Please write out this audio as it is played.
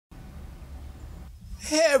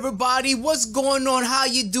Hey everybody, what's going on? How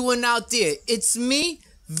you doing out there? It's me,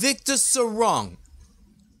 Victor Serrao.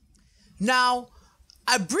 Now,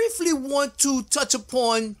 I briefly want to touch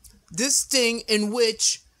upon this thing in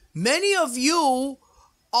which many of you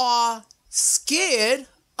are scared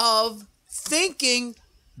of thinking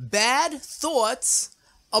bad thoughts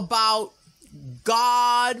about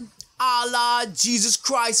God, Allah, Jesus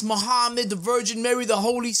Christ, Muhammad, the Virgin Mary, the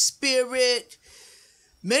Holy Spirit.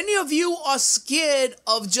 Many of you are scared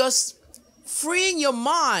of just freeing your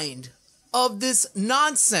mind of this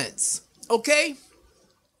nonsense, okay?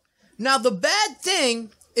 Now, the bad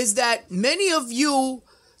thing is that many of you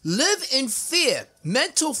live in fear,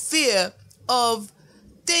 mental fear of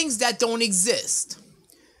things that don't exist.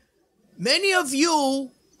 Many of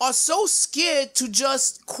you are so scared to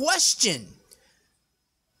just question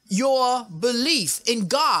your belief in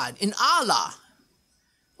God, in Allah.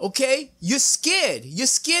 Okay? You're scared. You're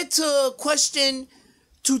scared to question,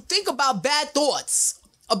 to think about bad thoughts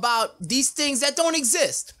about these things that don't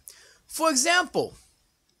exist. For example,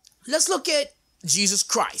 let's look at Jesus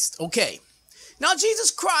Christ. Okay. Now, Jesus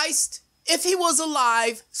Christ, if he was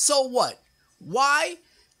alive, so what? Why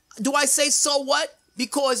do I say so what?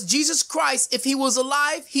 Because Jesus Christ, if he was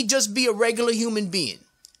alive, he'd just be a regular human being.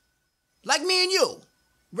 Like me and you.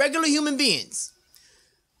 Regular human beings.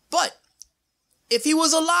 But if he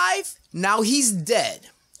was alive, now he's dead,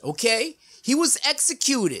 okay? He was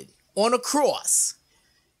executed on a cross.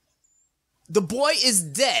 The boy is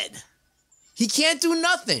dead. He can't do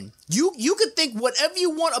nothing. You could think whatever you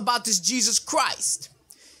want about this Jesus Christ.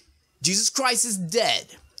 Jesus Christ is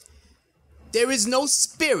dead. There is no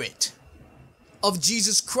spirit of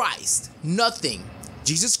Jesus Christ. Nothing.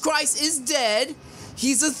 Jesus Christ is dead.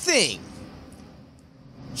 He's a thing.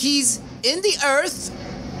 He's in the earth.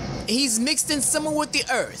 He's mixed in somewhere with the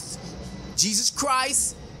earth. Jesus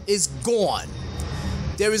Christ is gone.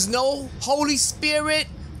 There is no Holy Spirit,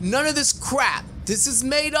 none of this crap. This is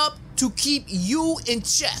made up to keep you in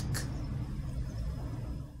check.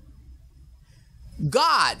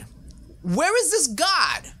 God, where is this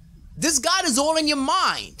God? This God is all in your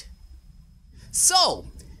mind. So,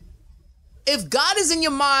 if God is in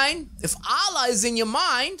your mind, if Allah is in your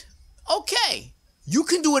mind, okay. You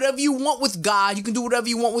can do whatever you want with God. You can do whatever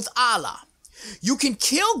you want with Allah. You can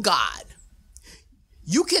kill God.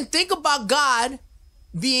 You can think about God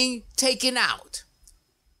being taken out.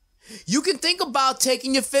 You can think about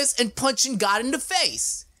taking your fist and punching God in the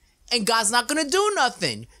face. And God's not going to do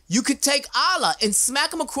nothing. You could take Allah and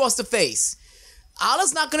smack him across the face.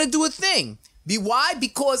 Allah's not going to do a thing. Why?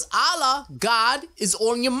 Because Allah, God, is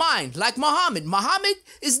all in your mind. Like Muhammad. Muhammad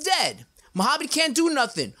is dead. Muhammad can't do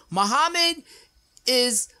nothing. Muhammad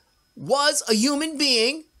was a human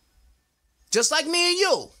being just like me and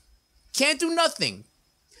you. Can't do nothing.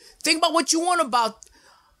 Think about what you want about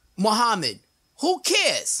Muhammad. Who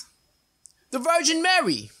cares? The Virgin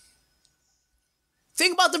Mary.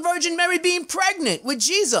 Think about the Virgin Mary being pregnant with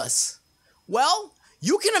Jesus. Well,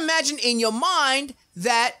 you can imagine in your mind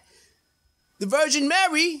that the Virgin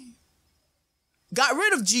Mary got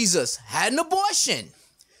rid of Jesus, had an abortion.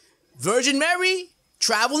 Virgin Mary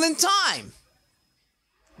traveled in time.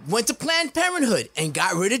 Went to Planned Parenthood and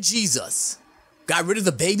got rid of Jesus. Got rid of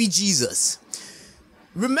the baby Jesus.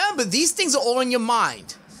 Remember, these things are all in your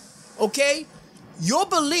mind. Okay? Your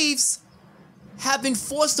beliefs have been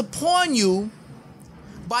forced upon you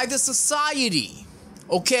by the society.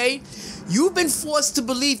 Okay? You've been forced to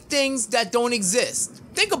believe things that don't exist.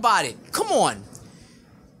 Think about it. Come on.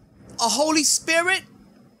 A Holy Spirit?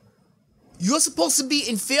 You're supposed to be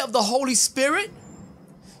in fear of the Holy Spirit?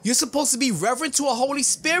 You're supposed to be reverent to a Holy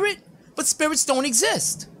Spirit, but spirits don't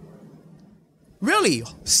exist. Really,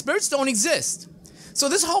 spirits don't exist. So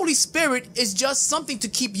this Holy Spirit is just something to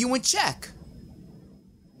keep you in check.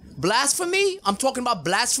 Blasphemy? I'm talking about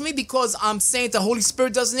blasphemy because I'm saying the Holy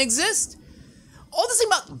Spirit doesn't exist. All this thing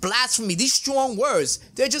about blasphemy, these strong words,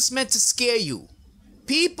 they're just meant to scare you.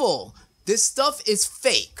 People, this stuff is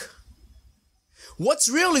fake. What's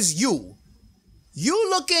real is you. You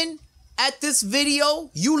looking at this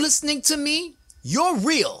video, you listening to me, you're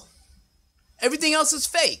real. Everything else is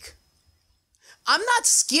fake. I'm not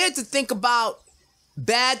scared to think about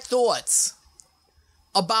bad thoughts,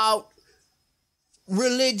 about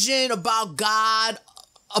religion, about God,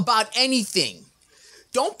 about anything.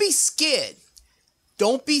 Don't be scared.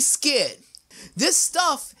 Don't be scared. This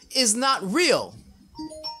stuff is not real.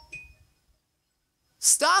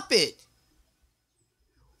 Stop it.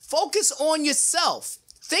 Focus on yourself.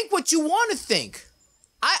 Think what you want to think.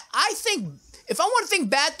 I think, if I want to think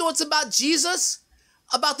bad thoughts about Jesus,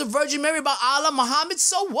 about the Virgin Mary, about Allah, Muhammad,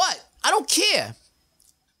 so what? I don't care.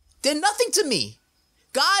 They're nothing to me.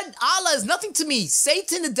 God, Allah is nothing to me.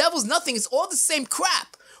 Satan, the devil's nothing. It's all the same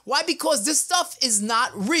crap. Why? Because this stuff is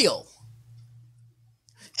not real.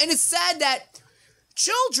 And it's sad that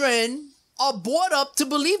children are brought up to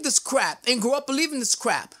believe this crap and grow up believing this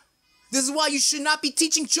crap. This is why you should not be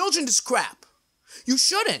teaching children this crap. You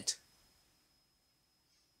shouldn't.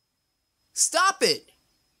 Stop it.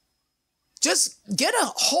 Just get a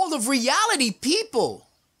hold of reality, people.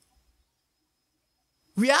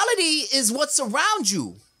 Reality is what's around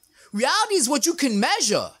you. Reality is what you can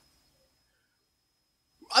measure.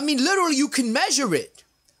 I mean, literally, you can measure it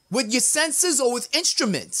with your senses or with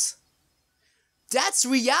instruments. That's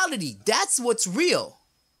reality. That's what's real.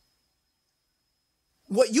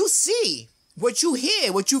 What you see, what you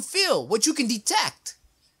hear, what you feel, what you can detect.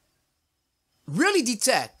 Really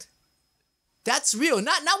detect. That's real.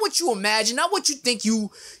 Not what you imagine, not what you think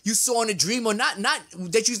you saw in a dream, or not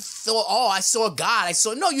that you thought, oh, I saw God.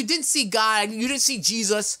 No, you didn't see God. You didn't see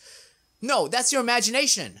Jesus. No, that's your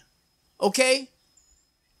imagination. Okay?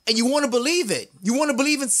 And you want to believe it. You want to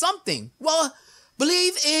believe in something. Well,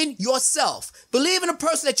 believe in yourself. Believe in a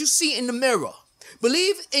person that you see in the mirror.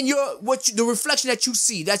 Believe in the reflection that you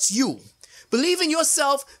see. That's you. Believe in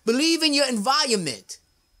yourself. Believe in your environment.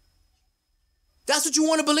 That's what you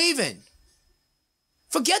want to believe in.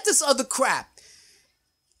 Forget this other crap.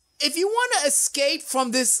 If you want to escape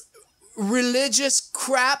from this religious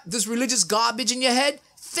crap, this religious garbage in your head,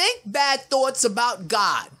 think bad thoughts about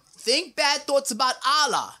God. Think bad thoughts about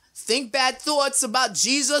Allah. Think bad thoughts about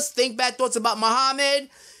Jesus. Think bad thoughts about Muhammad,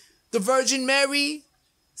 the Virgin Mary,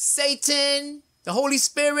 Satan, the Holy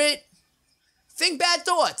Spirit. Think bad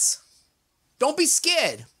thoughts. Don't be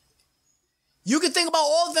scared. You can think about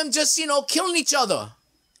all of them just, killing each other.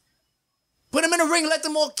 Put them in a ring, let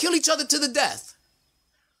them all kill each other to the death.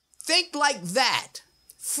 Think like that.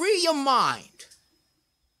 Free your mind.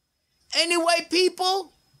 Anyway,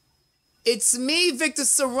 people, it's me, Victor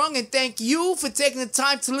Serrao, and thank you for taking the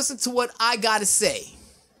time to listen to what I gotta say.